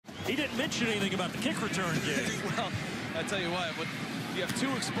He didn't mention anything about the kick return game. Well, I tell you what, when you have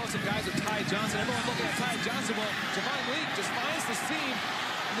two explosive guys with Ty Johnson, everyone looking at Ty Johnson. Well, Javon Leake just finds the seam,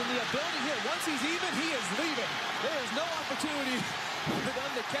 and then the ability here, once he's even, he is leaving. There is no opportunity for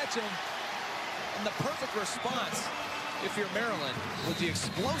them to catch him. And the perfect response, if you're Maryland, with the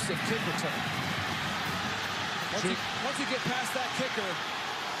explosive kick return. Once you get past that kicker,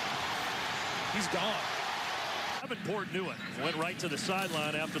 he's gone. Davenport knew it. Went right to the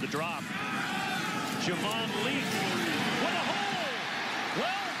sideline after the drop. Javon Leake with a hole.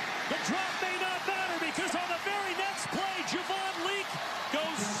 Well, the drop may not matter because on the very next play, Javon Leake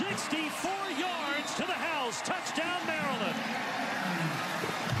goes 64 yards to the house. Touchdown, Maryland.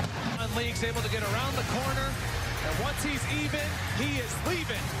 Javon Leake's able to get around the corner, and once he's even, he is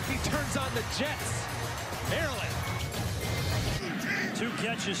leaving. He turns on the Jets. Maryland. 2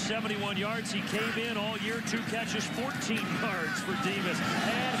 catches, 71 yards. He came in all year. 2 catches, 14 yards for Demas.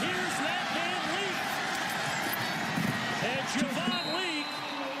 And here's that man Leake. And Javon Leake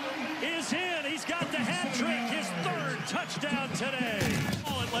is in. He's got the hat trick, his 3rd touchdown today.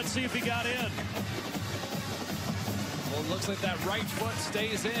 Let's see if he got in. Well, it looks like that right foot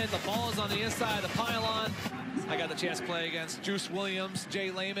stays in. The ball is on the inside of the pylon. I got the chance to play against Juice Williams, Jay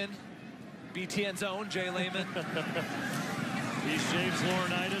Lehman. BTN's own Jay Lehman. He's James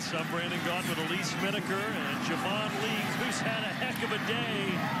Laurinaitis. I'm Brandon Gaudin with Elise Miniker. And Javon Leake, who's had a heck of a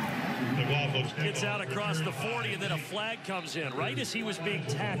day, gets out across the 40, and then a flag comes in right as he was being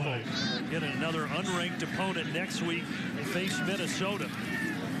tackled. Get another unranked opponent next week. They face Minnesota.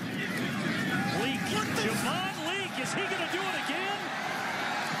 Leake, Javon Leake, is he going to do it again?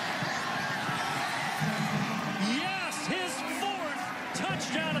 Yes, his 4th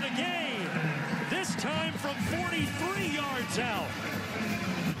touchdown of the game. This time from 43 yards out.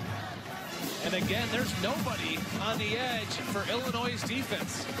 And again, there's nobody on the edge for Illinois'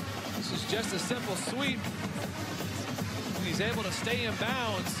 defense. This is just a simple sweep. And he's able to stay in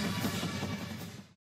bounds.